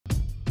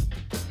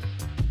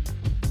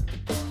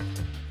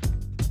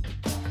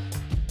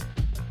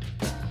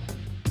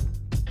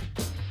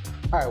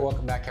All right,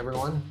 welcome back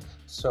everyone.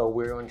 So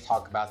we're going to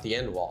talk about the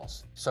end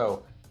walls.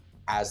 So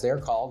as they're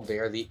called, they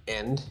are the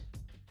end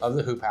of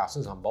the hoop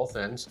houses on both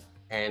ends,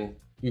 and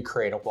you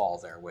create a wall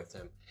there with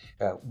them.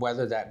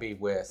 Whether that be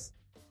with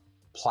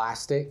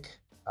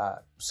plastic,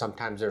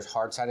 sometimes there's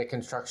hard-sided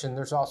construction.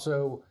 There's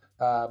also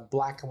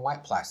black and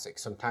white plastic,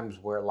 sometimes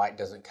where light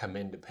doesn't come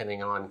in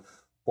depending on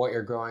what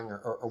you're growing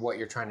or what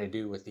you're trying to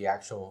do with the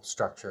actual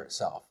structure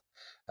itself.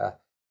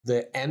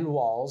 The end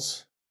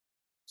walls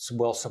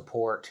will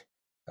support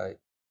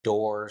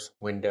doors,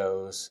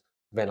 windows,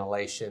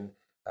 ventilation,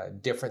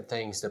 different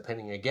things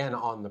depending again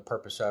on the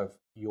purpose of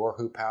your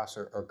hoop house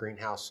or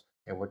greenhouse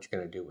and what you're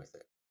going to do with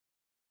it.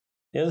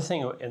 The other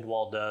thing end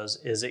wall does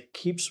is it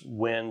keeps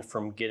wind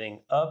from getting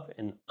up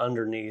and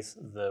underneath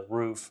the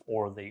roof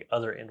or the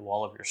other end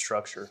wall of your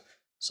structure.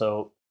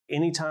 So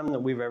anytime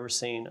that we've ever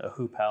seen a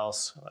hoop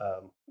house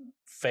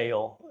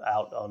fail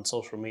out on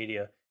social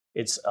media,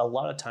 it's a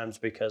lot of times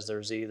because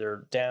there's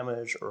either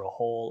damage or a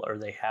hole, or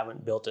they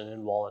haven't built an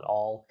end wall at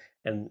all.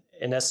 And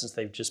in essence,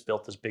 they've just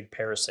built this big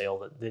parasail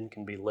that then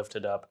can be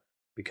lifted up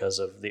because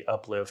of the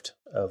uplift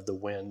of the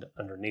wind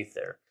underneath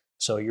there.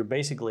 So you're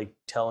basically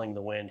telling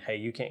the wind, hey,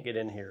 you can't get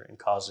in here and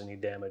cause any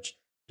damage,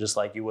 just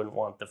like you wouldn't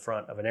want the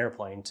front of an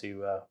airplane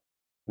to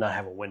not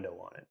have a window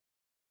on it.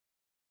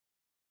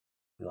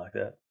 You like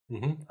that?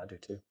 Mm-hmm. I do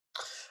too.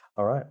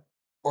 All right.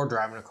 Or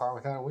driving a car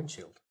without a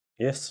windshield.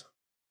 Yes.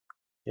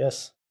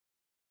 Yes.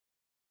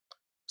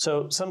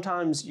 So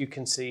sometimes you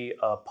can see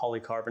a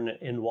polycarbonate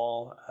end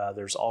wall.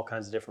 There's all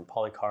kinds of different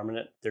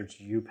polycarbonate. There's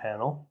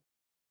U-panel.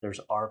 There's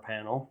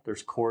R-panel,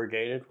 there's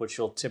corrugated, which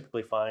you'll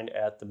typically find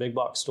at the big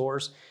box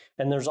stores.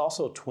 And there's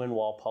also twin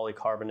wall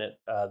polycarbonate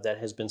that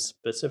has been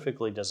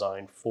specifically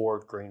designed for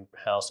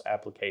greenhouse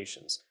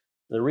applications.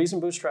 The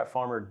reason Bootstrap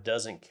Farmer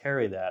doesn't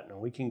carry that, and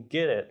we can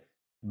get it,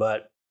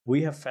 but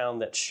we have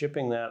found that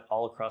shipping that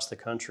all across the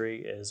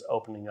country is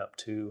opening up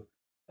to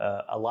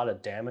a lot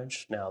of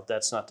damage. Now,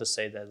 that's not to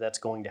say that that's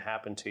going to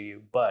happen to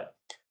you, but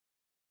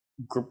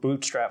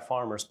Bootstrap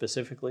Farmer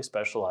specifically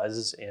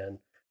specializes in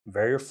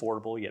very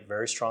affordable yet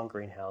very strong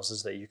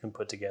greenhouses that you can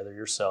put together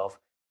yourself.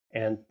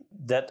 And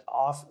that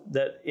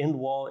end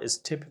wall is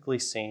typically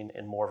seen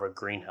in more of a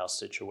greenhouse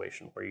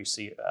situation where you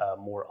see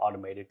more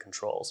automated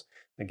controls.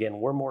 Again,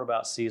 we're more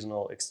about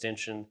seasonal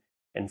extension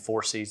and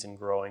 4-season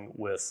growing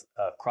with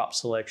crop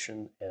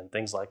selection and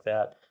things like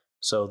that.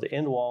 So the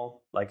end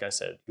wall, like I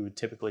said, you would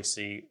typically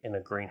see in a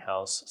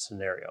greenhouse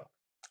scenario.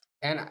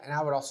 And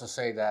I would also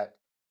say that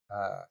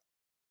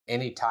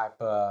any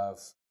type of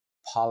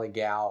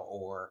polygal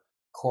or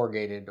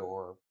corrugated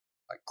or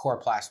like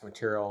coroplast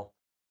material,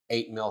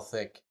 8 mil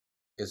thick,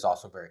 is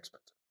also very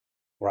expensive.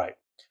 Right.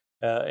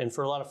 And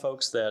for a lot of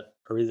folks that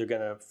are either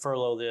going to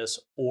furlough this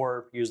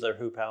or use their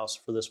hoop house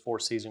for this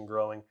 4-season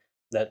growing,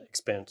 that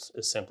expense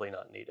is simply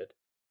not needed.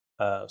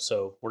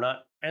 So we're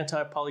not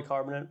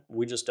anti-polycarbonate.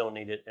 We just don't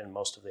need it in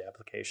most of the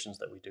applications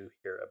that we do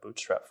here at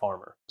Bootstrap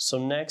Farmer. So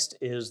next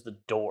is the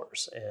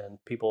doors. And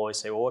people always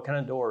say, well, what kind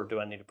of door do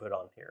I need to put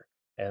on here?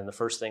 And the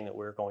first thing that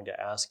we're going to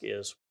ask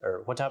is,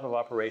 or what type of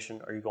operation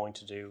are you going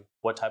to do?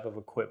 What type of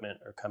equipment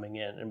are coming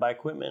in? And by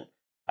equipment,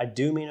 I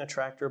do mean a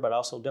tractor, but I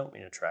also don't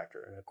mean a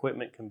tractor. And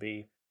equipment can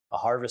be a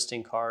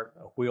harvesting cart,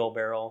 a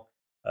wheelbarrow,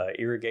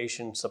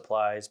 irrigation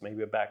supplies,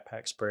 maybe a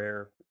backpack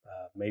sprayer,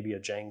 maybe a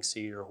Jang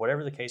seed, or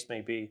whatever the case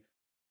may be.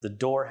 The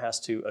door has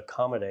to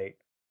accommodate,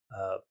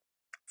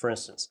 for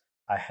instance,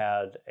 I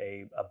had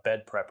a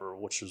bed prepper,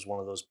 which was one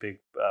of those big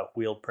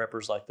wheeled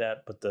preppers like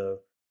that, but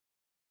the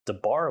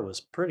bar was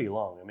pretty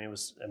long.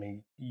 I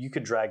mean, you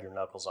could drag your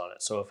knuckles on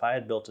it. So if I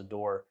had built a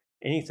door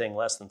anything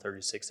less than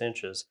 36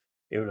 inches,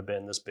 it would have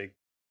been this big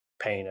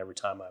pain every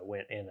time I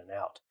went in and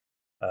out.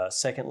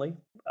 Secondly,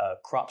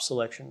 crop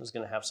selection is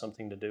going to have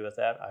something to do with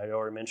that. I had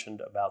already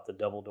mentioned about the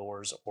double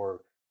doors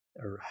or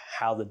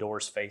how the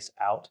doors face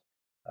out.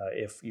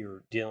 If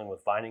you're dealing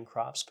with vining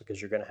crops,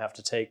 because you're going to have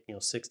to take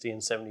 60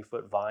 and 70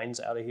 foot vines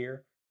out of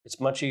here, it's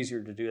much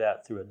easier to do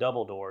that through a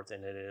double door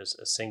than it is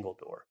a single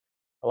door.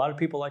 A lot of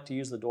people like to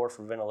use the door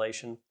for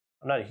ventilation.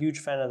 I'm not a huge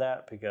fan of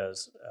that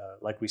because,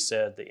 like we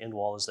said, the end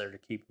wall is there to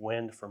keep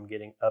wind from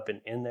getting up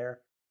and in there,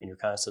 and you're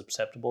kind of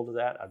susceptible to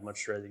that. I'd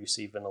much rather you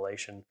see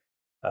ventilation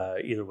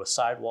either with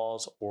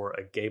sidewalls or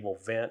a gable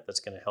vent that's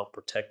going to help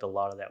protect a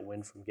lot of that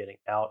wind from getting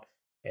out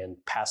and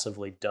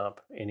passively dump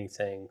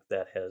anything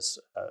that has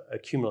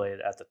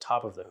accumulated at the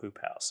top of the hoop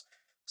house.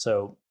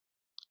 So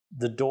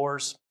the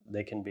doors,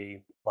 they can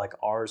be like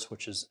ours,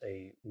 which is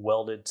a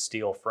welded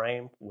steel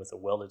frame with a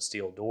welded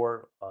steel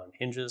door on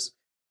hinges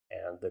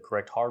and the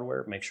correct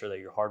hardware. Make sure that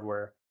your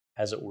hardware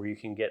has it where you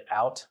can get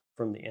out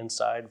from the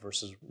inside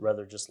versus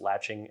rather just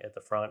latching at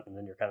the front, and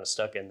then you're kind of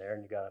stuck in there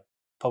and you got to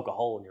poke a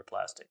hole in your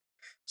plastic.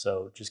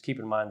 So just keep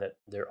in mind that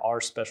there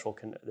are special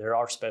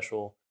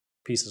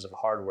pieces of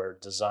hardware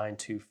designed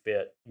to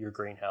fit your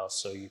greenhouse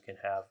so you can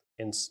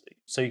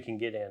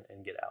get in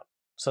and get out.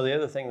 So the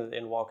other thing that the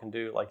end wall can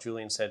do, like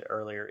Julian said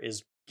earlier,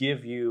 is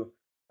give you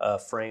a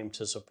frame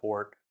to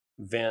support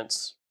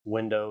vents,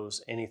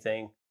 windows,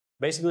 anything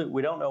basically,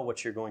 we don't know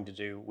what you're going to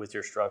do with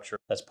your structure.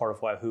 That's part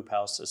of why a hoop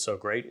house is so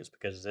great, is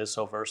because it is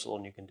so versatile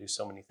and you can do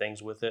so many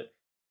things with it.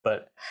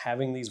 But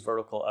having these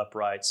vertical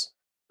uprights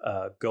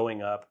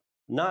going up,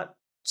 not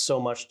so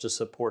much to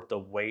support the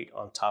weight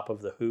on top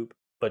of the hoop,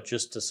 but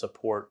just to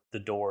support the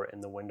door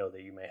and the window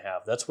that you may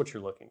have. That's what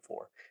you're looking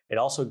for. It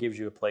also gives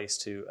you a place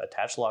to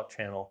attach lock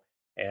channel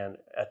and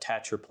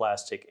attach your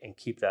plastic and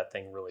keep that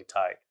thing really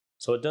tight.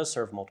 So it does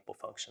serve multiple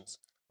functions.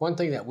 One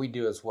thing that we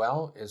do as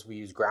well is we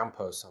use ground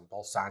posts on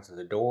both sides of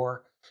the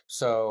door.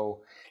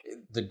 So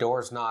the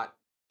door's not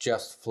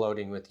just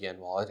floating with the end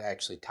wall, it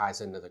actually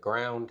ties into the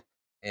ground,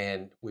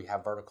 and we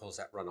have verticals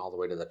that run all the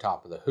way to the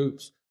top of the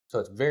hoops. So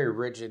it's very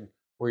rigid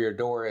where your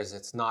door is.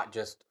 It's not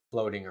just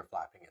floating or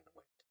flapping in the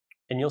wind.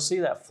 And you'll see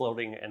that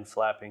floating and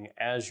flapping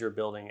as you're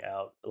building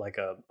out like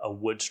a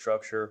wood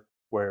structure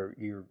where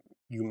you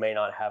may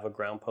not have a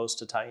ground post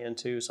to tie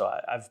into. So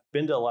I've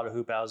been to a lot of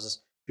hoop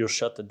houses. You'll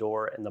shut the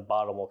door and the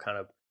bottom will kind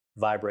of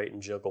vibrate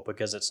and jiggle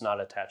because it's not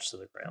attached to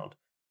the ground.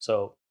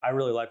 So I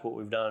really like what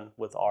we've done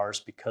with ours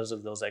because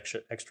of those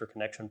extra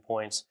connection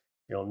points.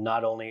 You know,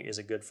 not only is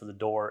it good for the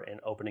door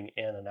and opening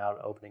in and out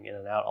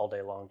all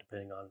day long,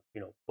 depending on, you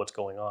know, what's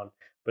going on,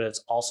 but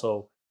it's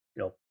also,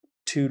 you know,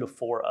 2 to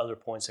 4 other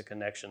points of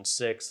connection,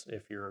 6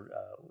 if you're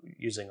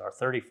using our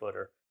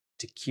 30-footer,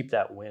 to keep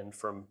that wind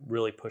from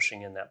really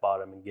pushing in that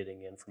bottom and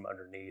getting in from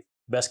underneath.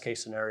 Best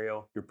case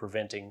scenario, you're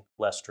preventing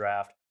less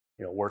draft.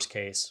 You know, worst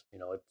case, you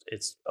know,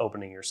 it's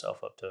opening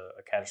yourself up to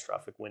a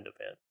catastrophic wind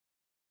event.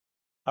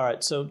 All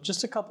right, so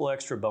just a couple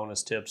extra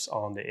bonus tips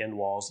on the end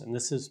walls, and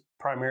this is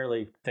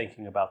primarily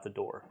thinking about the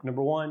door.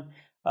 Number one,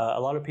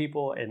 a lot of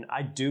people, and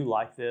I do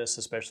like this,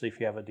 especially if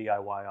you have a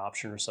DIY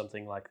option or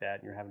something like that,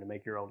 and you're having to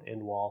make your own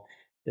end wall,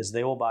 is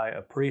they will buy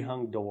a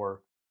pre-hung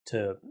door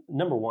to,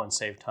 number one,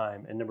 save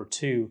time, and number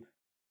two,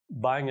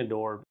 buying a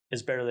door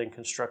is better than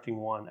constructing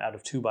one out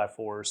of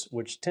 2x4s,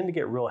 which tend to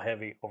get real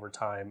heavy over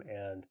time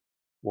and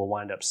will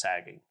wind up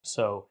sagging.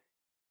 So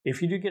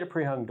if you do get a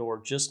pre-hung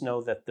door, just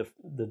know that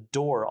the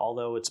door,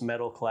 although it's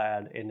metal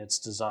clad and it's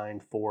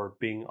designed for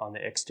being on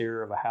the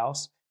exterior of a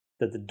house,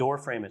 that the door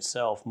frame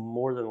itself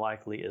more than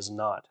likely is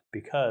not,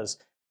 because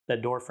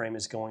that door frame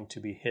is going to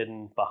be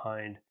hidden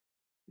behind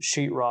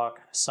sheetrock,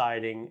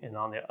 siding, and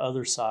on the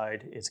other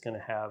side, it's going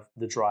to have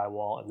the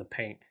drywall and the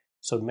paint.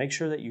 So make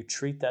sure that you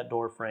treat that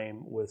door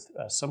frame with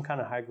some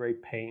kind of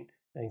high-grade paint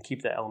and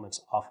keep the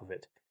elements off of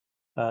it.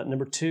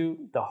 Number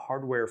two, the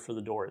hardware for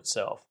the door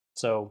itself.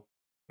 So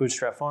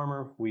Bootstrap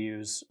Farmer, we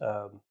use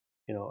a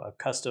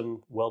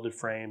custom welded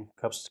frame,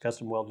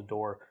 custom welded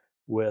door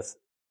with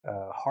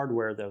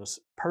hardware that was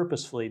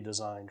purposefully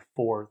designed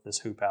for this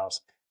hoop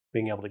house,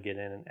 being able to get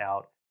in and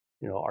out.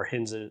 You know, our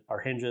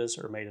hinges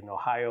are made in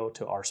Ohio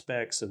to our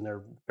specs, and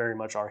they're very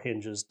much our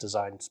hinges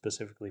designed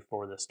specifically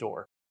for this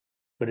door.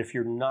 But if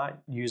you're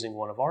not using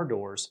one of our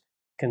doors,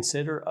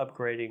 consider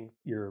upgrading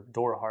your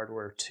door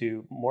hardware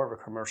to more of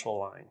a commercial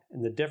line.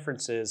 And the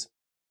difference is,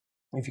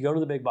 if you go to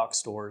the big box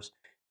stores,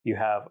 you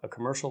have a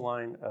commercial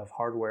line of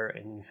hardware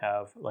and you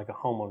have like a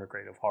homeowner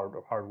grade of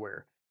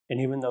hardware. And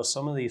even though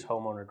some of these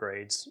homeowner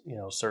grades, you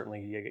know, certainly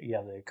you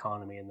have the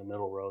economy and the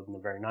middle road and the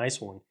very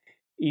nice one,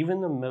 even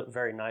the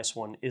very nice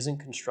one isn't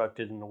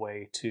constructed in a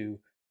way to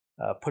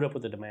put up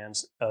with the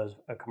demands of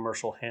a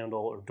commercial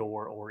handle or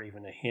door or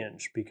even a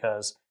hinge,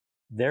 because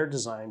they're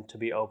designed to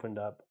be opened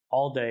up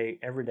all day,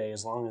 every day,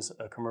 as long as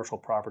a commercial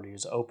property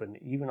is open,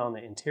 even on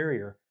the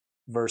interior,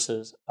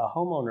 versus a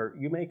homeowner,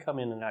 you may come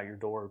in and out your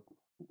door,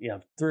 you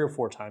know, 3 or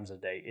 4 times a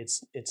day.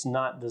 It's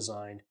not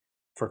designed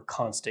for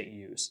constant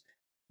use.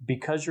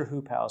 Because your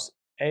hoop house,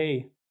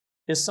 A,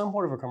 is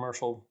somewhat of a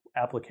commercial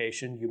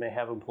application, you may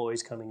have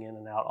employees coming in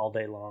and out all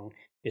day long.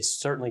 It's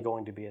certainly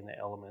going to be in the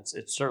elements.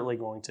 It's certainly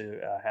going to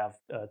have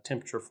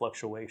temperature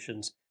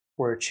fluctuations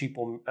where a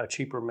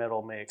cheaper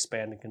metal may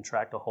expand and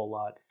contract a whole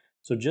lot.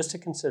 So just a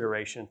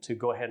consideration to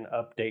go ahead and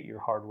update your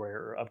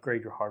hardware or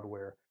upgrade your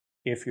hardware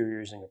if you're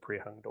using a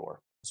pre-hung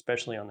door,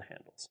 especially on the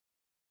handles.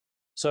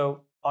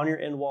 So on your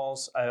end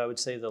walls, I would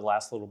say the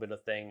last little bit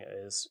of thing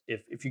is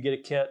if you get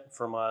a kit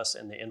from us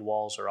and the end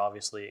walls are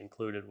obviously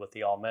included with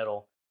the all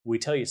metal, we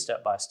tell you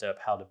step by step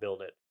how to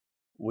build it.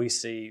 We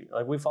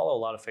follow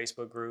a lot of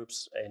Facebook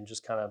groups and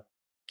just kind of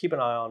keep an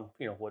eye on,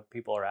 you know, what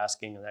people are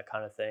asking and that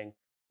kind of thing.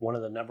 One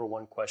of the number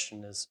one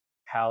question is,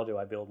 how do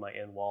I build my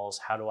end walls?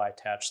 How do I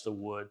attach the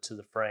wood to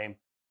the frame?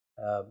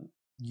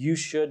 You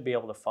should be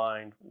able to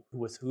find,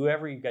 with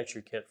whoever you get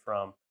your kit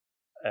from,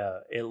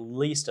 at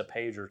least a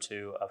page or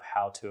two of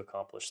how to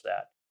accomplish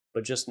that.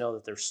 But just know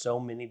that there's so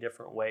many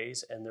different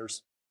ways, and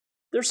there's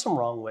some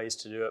wrong ways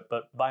to do it,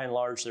 but by and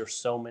large, there's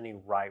so many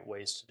right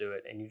ways to do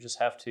it. And you just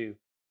have to,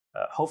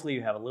 hopefully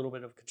you have a little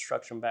bit of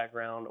construction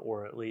background,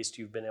 or at least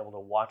you've been able to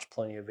watch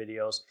plenty of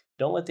videos.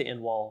 Don't let the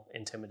end wall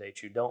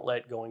intimidate you. Don't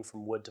let going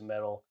from wood to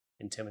metal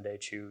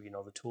intimidate you. You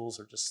know, the tools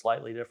are just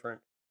slightly different,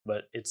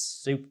 but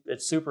it's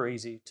super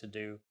easy to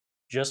do.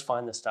 Just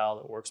find the style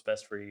that works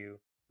best for you.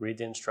 Read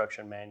the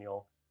instruction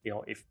manual. You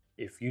know,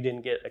 if you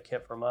didn't get a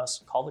kit from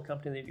us, call the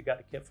company that you got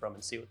a kit from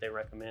and see what they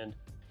recommend.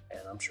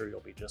 and I'm sure you'll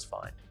be just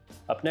fine.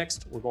 Up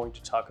next, we're going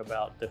to talk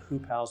about the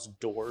hoop house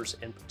doors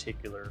in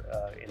particular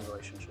in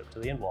relationship to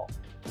the end wall.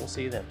 We'll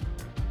see you then.